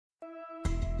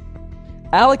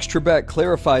Alex Trebek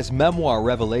clarifies memoir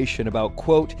revelation about,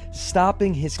 quote,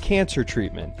 stopping his cancer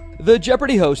treatment. The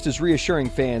Jeopardy host is reassuring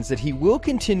fans that he will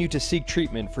continue to seek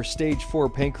treatment for stage 4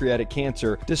 pancreatic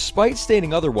cancer, despite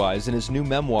stating otherwise in his new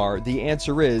memoir, The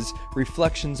Answer Is,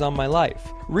 Reflections on My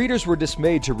Life. Readers were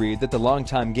dismayed to read that the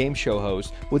longtime game show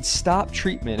host would stop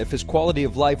treatment if his quality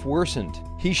of life worsened.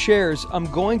 He shares, "I'm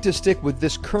going to stick with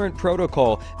this current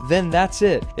protocol, then that's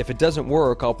it. If it doesn't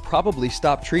work, I'll probably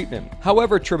stop treatment."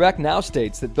 However, Trebek now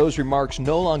states that those remarks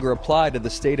no longer apply to the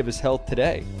state of his health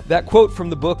today. That quote from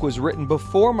the book was written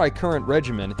before my current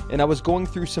regimen, and I was going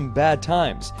through some bad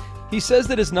times. He says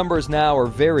that his numbers now are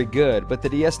very good, but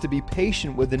that he has to be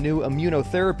patient with the new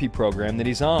immunotherapy program that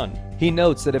he's on. He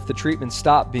notes that if the treatment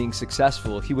stopped being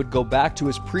successful, he would go back to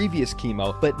his previous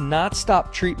chemo, but not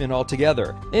stop treatment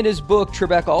altogether. In his book,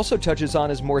 Trebek also touches on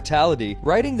his mortality,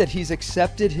 writing that he's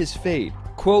accepted his fate.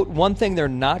 Quote, "One thing they're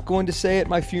not going to say at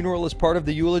my funeral as part of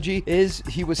the eulogy is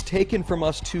he was taken from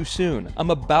us too soon. I'm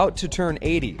about to turn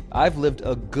 80. I've lived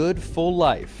a good full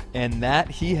life." And that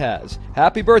he has.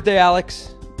 Happy birthday,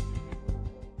 Alex!